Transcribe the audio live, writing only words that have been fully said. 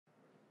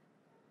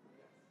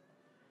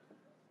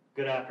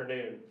Good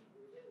afternoon.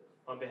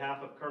 On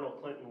behalf of Colonel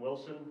Clinton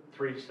Wilson,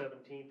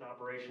 317th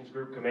Operations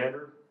Group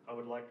Commander, I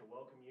would like to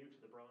welcome you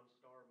to the Bronze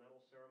Star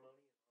Medal Ceremony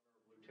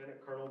in honor of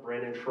Lieutenant Colonel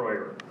Brandon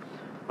Shroyer.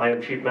 I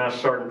am Chief Master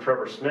Sergeant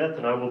Trevor Smith,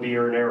 and I will be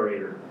your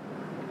narrator.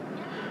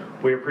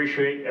 We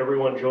appreciate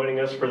everyone joining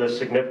us for this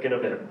significant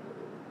event.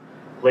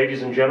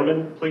 Ladies and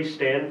gentlemen, please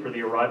stand for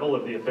the arrival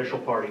of the official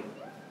party.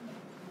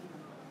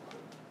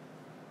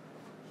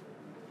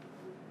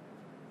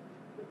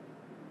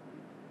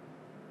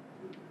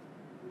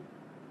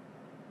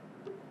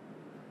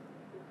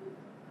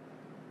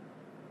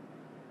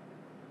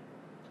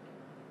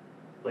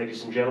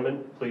 Ladies and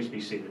gentlemen, please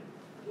be seated.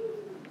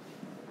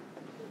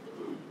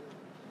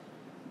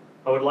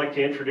 I would like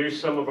to introduce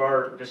some of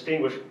our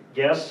distinguished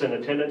guests in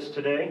attendance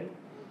today.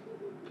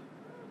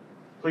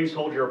 Please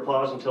hold your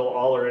applause until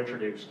all are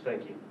introduced.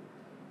 Thank you.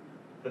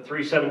 The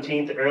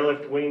 317th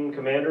Airlift Wing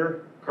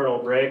Commander,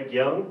 Colonel Greg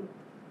Young,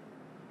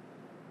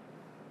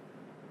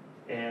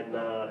 and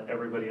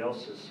everybody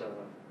else is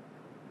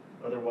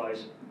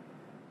otherwise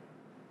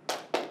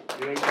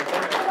doing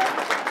something.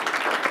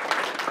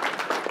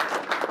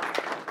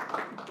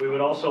 We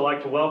would also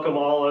like to welcome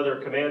all other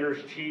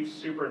commanders, chiefs,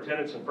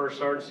 superintendents, and first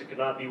sergeants that could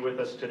not be with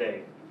us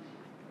today.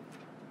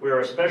 We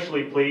are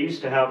especially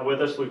pleased to have with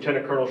us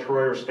Lieutenant Colonel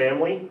Shroyer's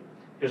family,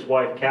 his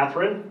wife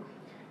Catherine,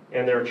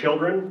 and their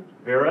children,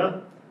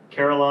 Vera,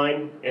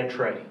 Caroline, and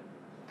Trey.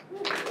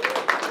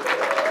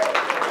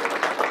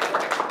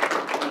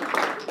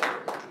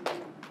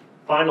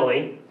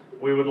 Finally,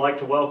 we would like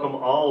to welcome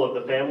all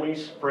of the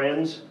families,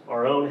 friends,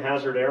 our own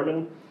hazard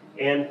airmen,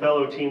 and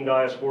fellow Team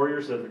Dyess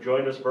warriors that have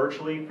joined us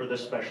virtually for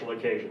this special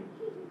occasion.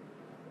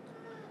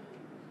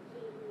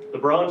 The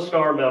Bronze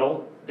Star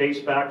Medal dates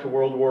back to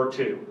World War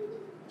II.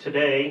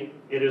 Today,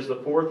 it is the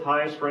fourth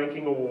highest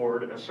ranking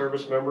award a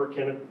service member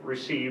can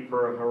receive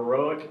for a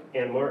heroic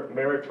and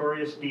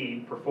meritorious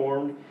deed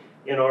performed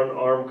in an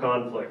armed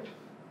conflict.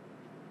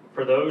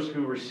 For those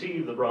who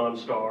receive the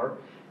Bronze Star,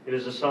 it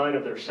is a sign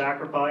of their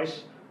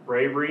sacrifice,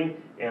 bravery,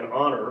 and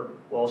honor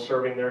while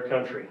serving their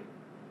country.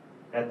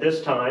 At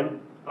this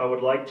time, I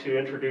would like to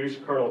introduce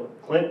Colonel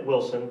Clint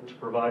Wilson to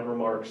provide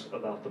remarks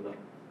about the medal.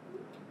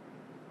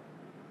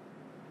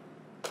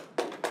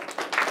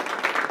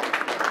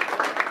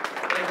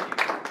 Thank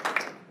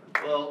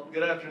you. Well,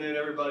 good afternoon,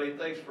 everybody.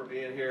 Thanks for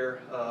being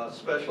here.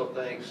 Special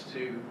thanks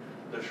to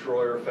the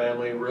Shroyer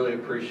family. Really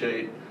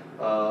appreciate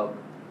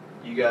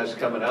you guys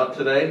coming out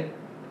today.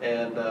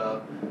 And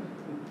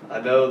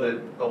I know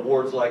that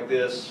awards like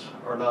this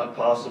are not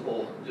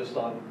possible just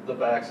on the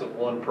backs of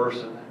one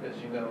person, as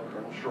you know,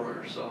 Colonel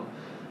Shroyer. So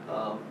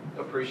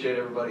appreciate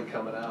everybody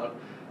coming out.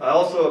 I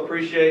also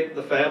appreciate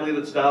the family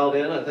that's dialed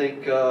in. I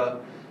think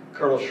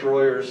Colonel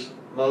Shroyer's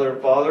mother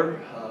and father,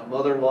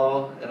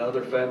 mother-in-law, and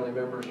other family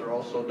members are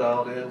also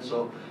dialed in.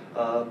 So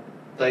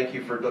thank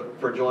you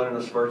for joining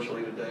us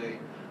virtually today.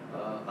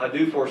 I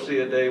do foresee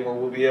a day where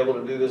we'll be able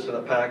to do this in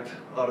a packed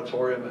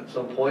auditorium at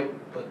some point,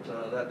 but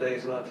that day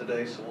is not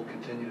today, so we'll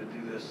continue to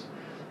do this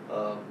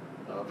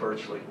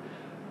virtually.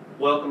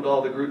 Welcome to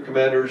all the group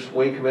commanders,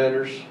 wing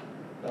commanders,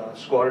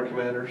 squadron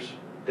commanders,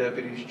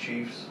 deputies,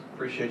 chiefs.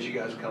 Appreciate you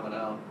guys coming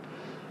out.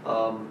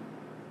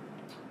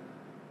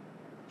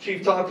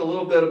 Chief talked a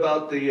little bit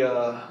about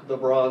the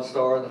Bronze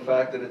Star and the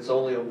fact that it's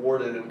only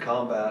awarded in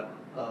combat.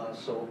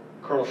 So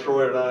Colonel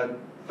Shroyer and I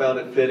found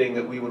it fitting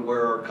that we would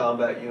wear our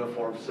combat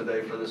uniforms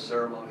today for this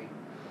ceremony.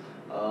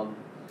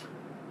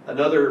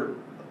 Another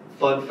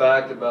fun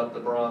fact about the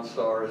Bronze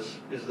Star is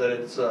that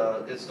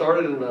it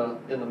started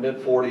in the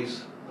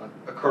mid-40s.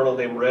 A colonel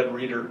named Red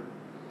Reeder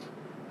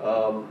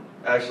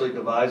actually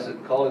devised it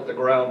and called it the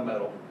ground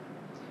medal.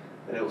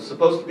 And it was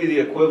supposed to be the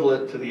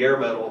equivalent to the air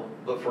medal,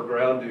 but for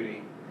ground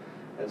duty.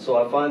 And so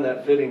I find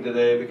that fitting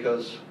today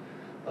because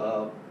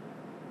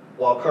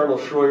while Colonel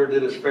Shroyer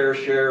did his fair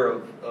share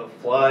of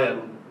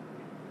flying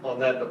on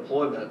that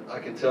deployment, I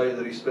can tell you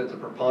that he spent the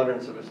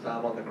preponderance of his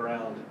time on the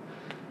ground.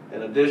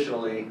 And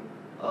additionally,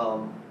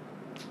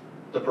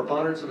 the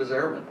preponderance of his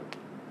airmen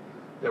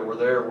that were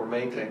there were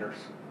maintainers.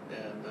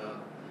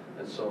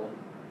 And so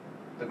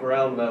the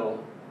ground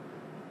medal,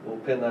 we'll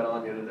pin that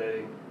on you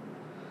today.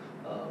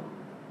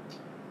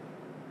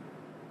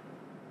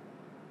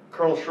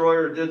 Colonel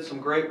Shroyer did some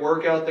great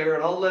work out there,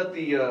 and I'll let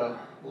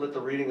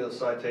the reading of the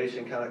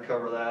citation kind of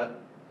cover that.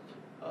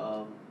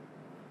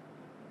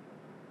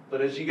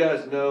 But as you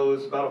guys know,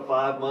 it's about a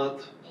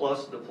 5-month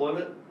plus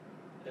deployment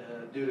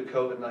due to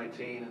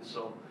COVID-19, and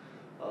so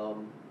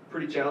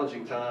pretty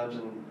challenging times.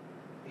 And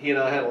he and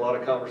I had a lot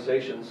of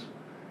conversations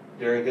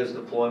during his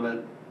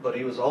deployment, but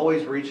he was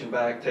always reaching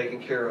back, taking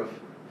care of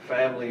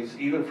families,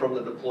 even from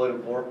the deployed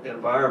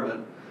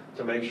environment,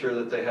 to make sure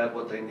that they had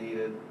what they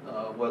needed,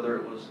 whether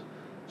it was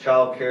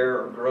child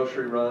care or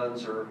grocery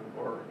runs or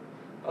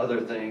other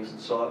things. And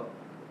so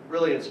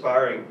really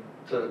inspiring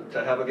to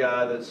have a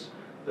guy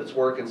that's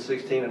working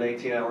 16 and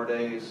 18-hour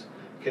days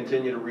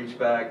continue to reach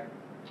back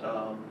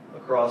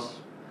across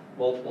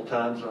multiple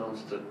time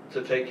zones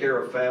to take care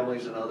of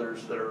families and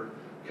others that are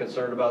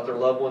concerned about their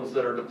loved ones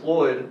that are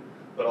deployed,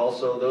 but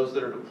also those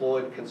that are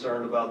deployed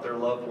concerned about their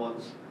loved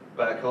ones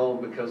back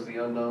home because of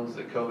the unknowns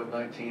that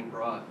COVID-19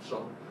 brought.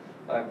 So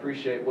I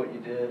appreciate what you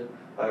did.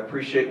 I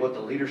appreciate what the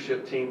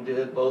leadership team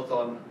did, both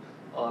on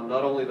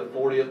not only the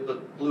 40th,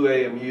 but Blue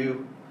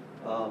AMU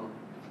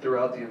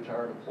throughout the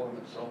entire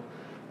deployment. So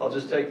I'll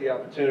just take the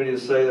opportunity to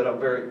say that I'm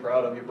very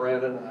proud of you,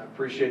 Brandon. I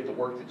appreciate the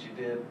work that you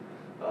did,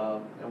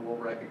 and we'll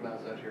recognize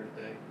that here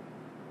today.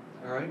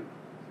 All right?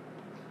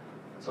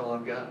 That's all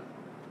I've got.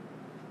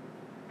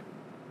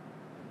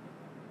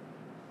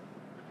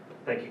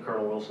 Thank you,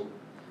 Colonel Wilson.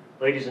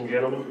 Ladies and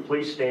gentlemen,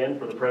 please stand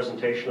for the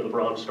presentation of the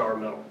Bronze Star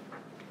Medal.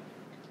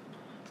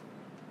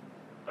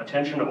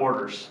 Attention to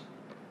orders.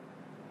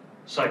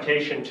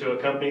 Citation to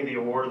accompany the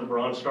award of the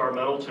Bronze Star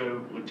Medal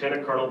to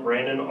Lieutenant Colonel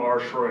Brandon R.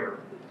 Shroyer.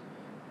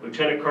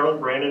 Lieutenant Colonel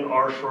Brandon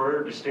R.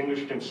 Shroyer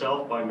distinguished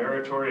himself by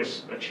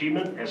meritorious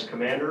achievement as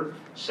Commander,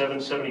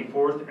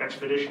 774th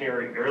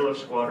Expeditionary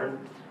Airlift Squadron,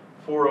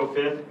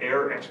 405th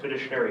Air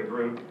Expeditionary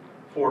Group,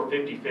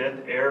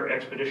 455th Air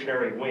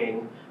Expeditionary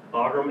Wing,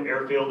 Bagram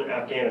Airfield,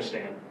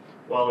 Afghanistan,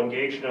 while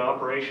engaged in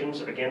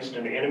operations against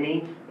an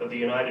enemy of the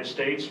United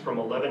States from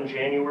 11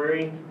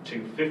 January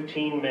to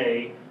 15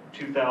 May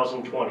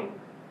 2020.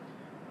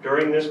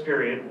 During this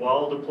period,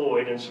 while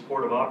deployed in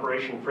support of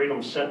Operation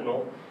Freedom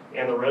Sentinel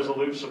and the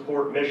Resolute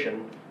Support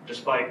Mission,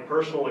 despite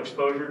personal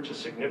exposure to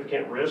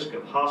significant risk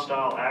of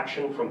hostile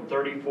action from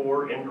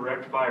 34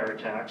 indirect fire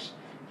attacks,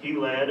 he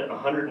led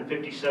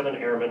 157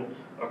 airmen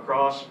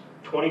across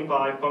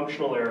 25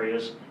 functional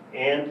areas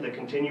and the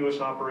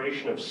continuous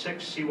operation of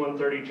 6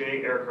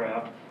 C-130J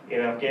aircraft in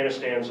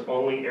Afghanistan's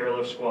only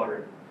airlift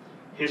squadron.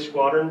 His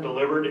squadron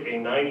delivered a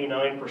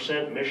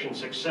 99% mission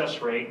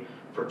success rate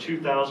for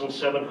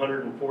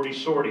 2,740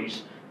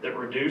 sorties that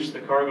reduced the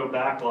cargo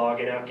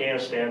backlog in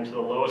Afghanistan to the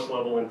lowest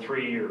level in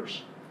 3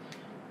 years,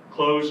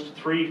 closed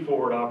 3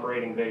 forward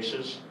operating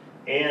bases,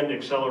 and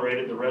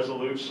accelerated the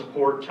Resolute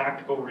Support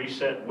Tactical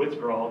Reset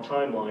Withdrawal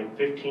timeline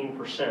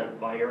 15%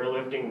 by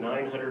airlifting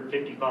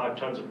 955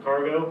 tons of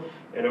cargo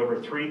and over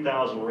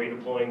 3,000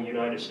 redeploying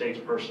United States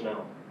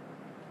personnel.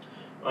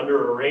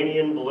 Under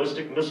Iranian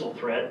ballistic missile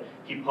threat,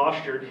 he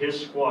postured his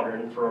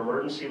squadron for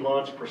emergency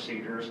launch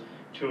procedures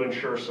to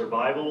ensure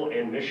survival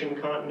and mission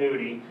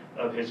continuity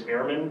of his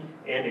airmen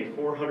and a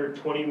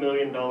 $420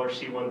 million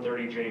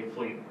C-130J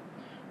fleet.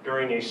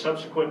 During a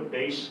subsequent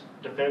base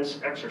defense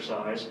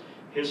exercise,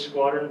 his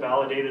squadron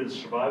validated the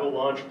survival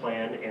launch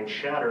plan and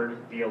shattered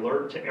the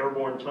alert to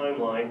airborne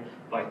timeline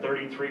by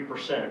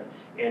 33%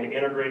 and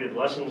integrated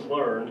lessons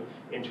learned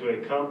into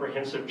a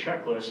comprehensive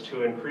checklist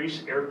to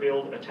increase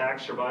airfield attack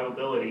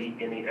survivability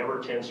in the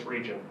ever-tense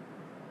region.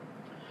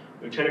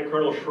 Lieutenant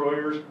Colonel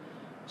Shroyer's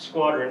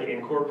squadron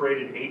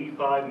incorporated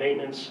 85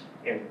 maintenance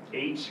and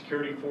 8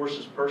 security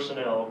forces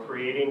personnel,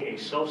 creating a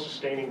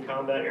self-sustaining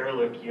combat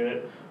airlift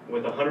unit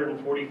with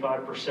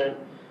 145%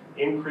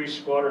 increased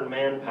squadron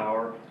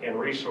manpower and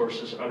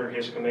resources under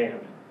his command.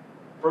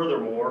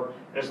 Furthermore,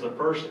 as the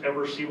first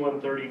ever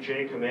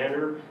C-130J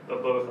commander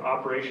of both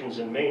operations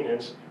and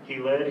maintenance, he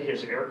led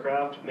his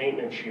aircraft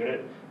maintenance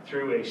unit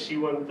through a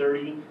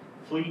C-130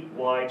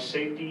 fleet-wide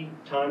safety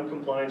time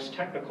compliance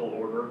technical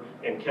order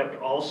and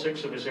kept all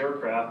 6 of his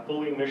aircraft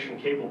fully mission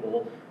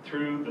capable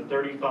through the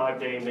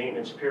 35-day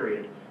maintenance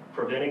period,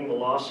 preventing the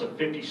loss of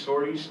 50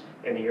 sorties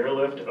and the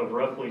airlift of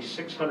roughly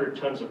 600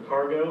 tons of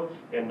cargo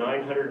and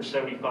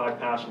 975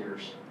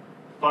 passengers.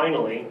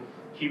 Finally,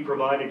 he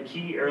provided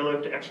key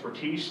airlift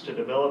expertise to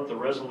develop the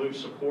Resolute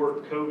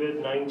Support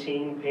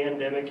COVID-19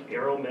 Pandemic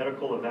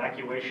Aeromedical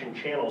Evacuation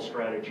Channel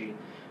Strategy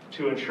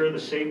to ensure the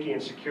safety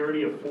and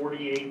security of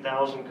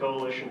 48,000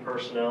 coalition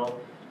personnel.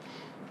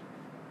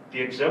 The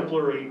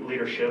exemplary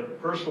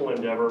leadership, personal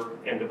endeavor,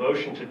 and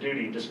devotion to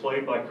duty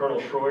displayed by Colonel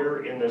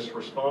Shroyer in this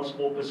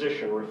responsible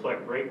position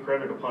reflect great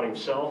credit upon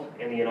himself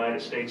and the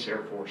United States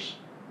Air Force.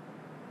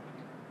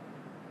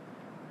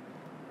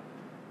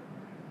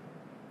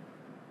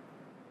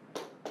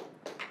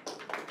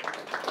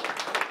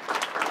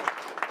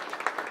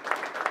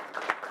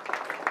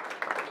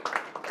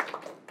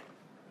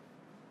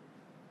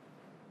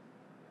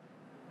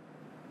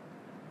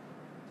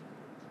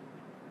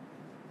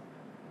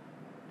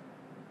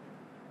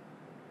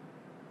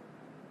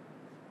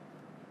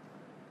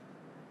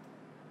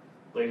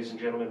 Ladies and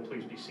gentlemen,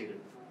 please be seated.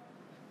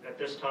 At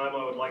this time,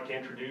 I would like to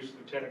introduce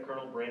Lieutenant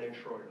Colonel Brandon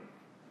Shroyer.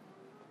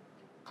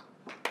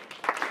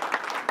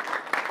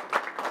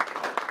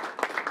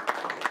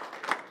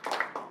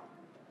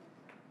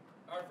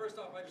 All right, first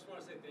off, I just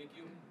want to say thank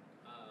you,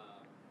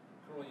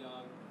 Colonel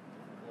Young,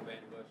 Colonel Van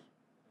Bush,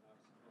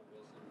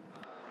 Colonel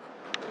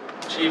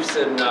Wilson, chiefs,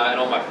 and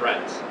all my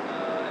friends,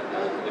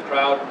 and the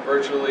crowd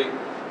virtually,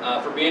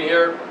 for being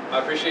here. I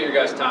appreciate your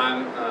guys'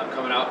 time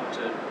coming out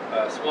to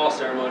a small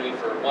ceremony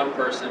for one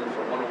person,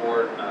 for one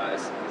award.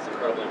 It's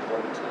incredibly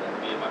important to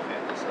me and my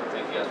family, so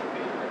thank you guys for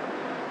being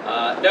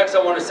here. Next,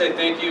 I want to say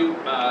thank you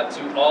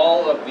to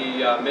all of the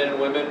men and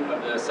women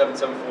of the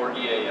 774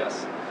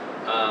 EAS.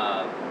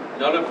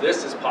 None of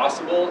this is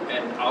possible,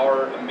 and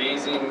our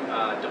amazing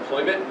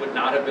deployment would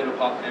not have been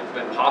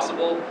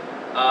possible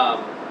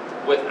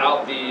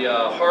without the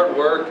hard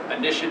work,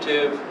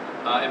 initiative,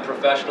 and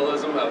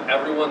professionalism of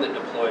everyone that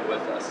deployed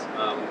with us.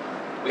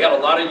 We had a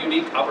lot of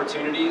unique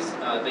opportunities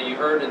that you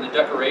heard in the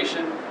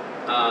decoration,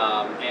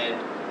 and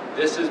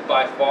this is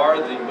by far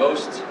the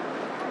most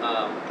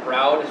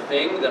proud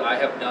thing that I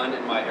have done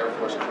in my Air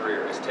Force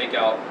career, is take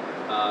out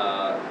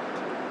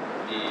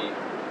the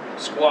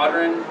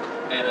squadron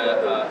and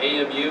a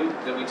AMU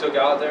that we took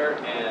out there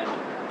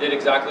and did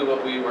exactly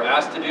what we were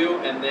asked to do,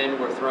 and then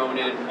we're thrown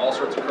in all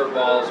sorts of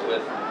curveballs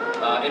with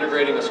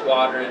integrating a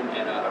squadron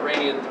and an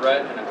Iranian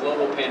threat and a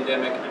global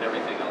pandemic and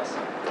everything else.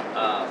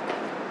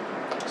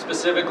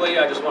 Specifically,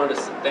 I just wanted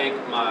to thank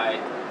my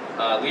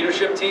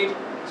leadership team.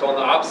 So on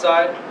the ops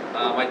side,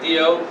 my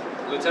DO,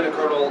 Lieutenant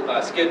Colonel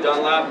Skid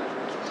Dunlap,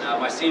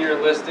 my senior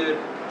enlisted,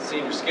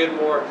 Senior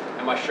Skidmore,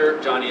 and my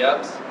shirt, Johnny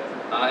Epps.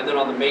 And then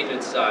on the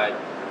maintenance side,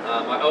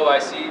 my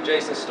OIC,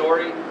 Jason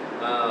Story,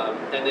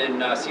 and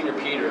then Senior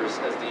Peters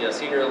as the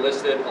senior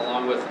enlisted,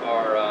 along with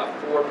our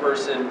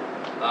 4-person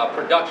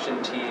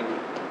production team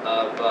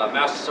of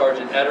Master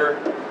Sergeant Eder,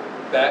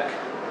 Beck,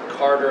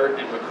 Carter,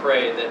 and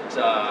McCrae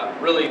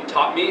that really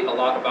taught me a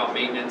lot about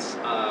maintenance,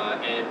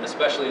 and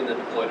especially in the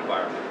deployed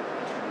environment.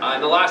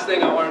 And the last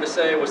thing I wanted to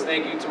say was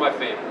thank you to my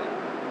family.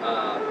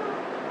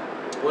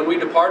 When we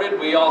departed,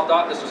 we all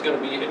thought this was going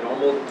to be a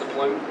normal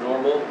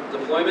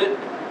deployment.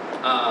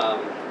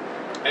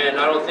 And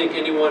I don't think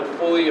anyone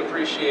fully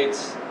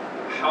appreciates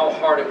how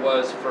hard it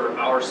was for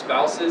our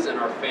spouses and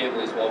our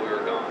families while we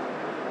were gone.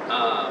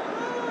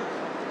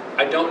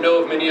 I don't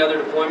know of many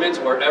other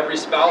deployments where every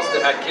spouse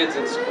that had kids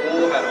in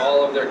school had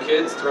all of their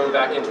kids thrown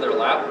back into their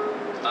lap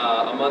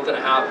a month and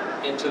a half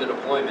into the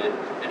deployment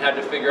and had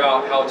to figure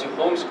out how to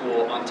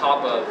homeschool on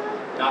top of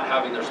not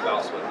having their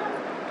spouse with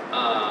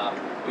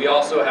them. We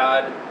also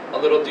had a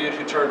little dude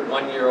who turned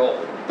 1 year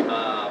old.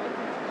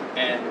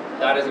 And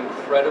that is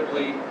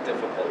incredibly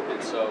difficult.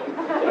 And so,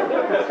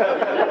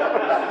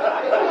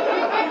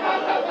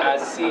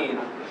 as seen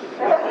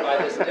by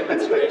this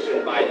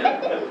demonstration by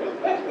him.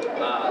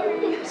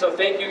 So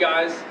thank you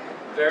guys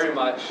very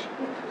much.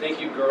 Thank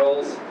you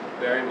girls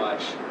very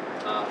much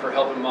for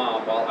helping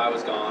Mom while I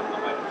was gone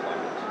on my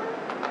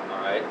deployment.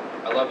 All right,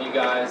 I love you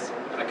guys,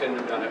 and I couldn't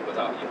have done it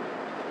without you.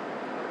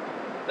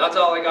 That's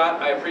all I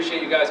got. I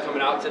appreciate you guys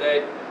coming out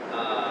today,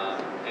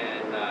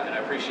 and I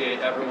appreciate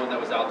everyone that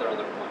was out there on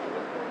the deployment.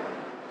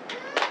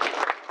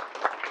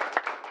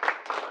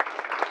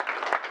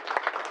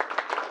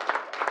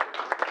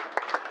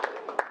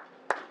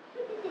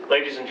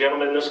 Ladies and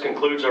gentlemen, this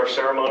concludes our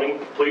ceremony.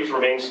 Please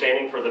remain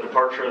standing for the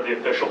departure of the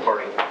official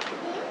party.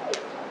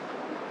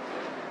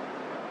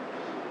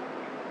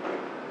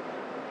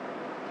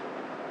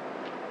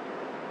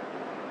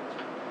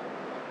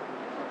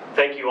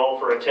 Thank you all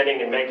for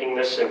attending and making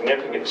this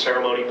significant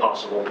ceremony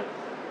possible.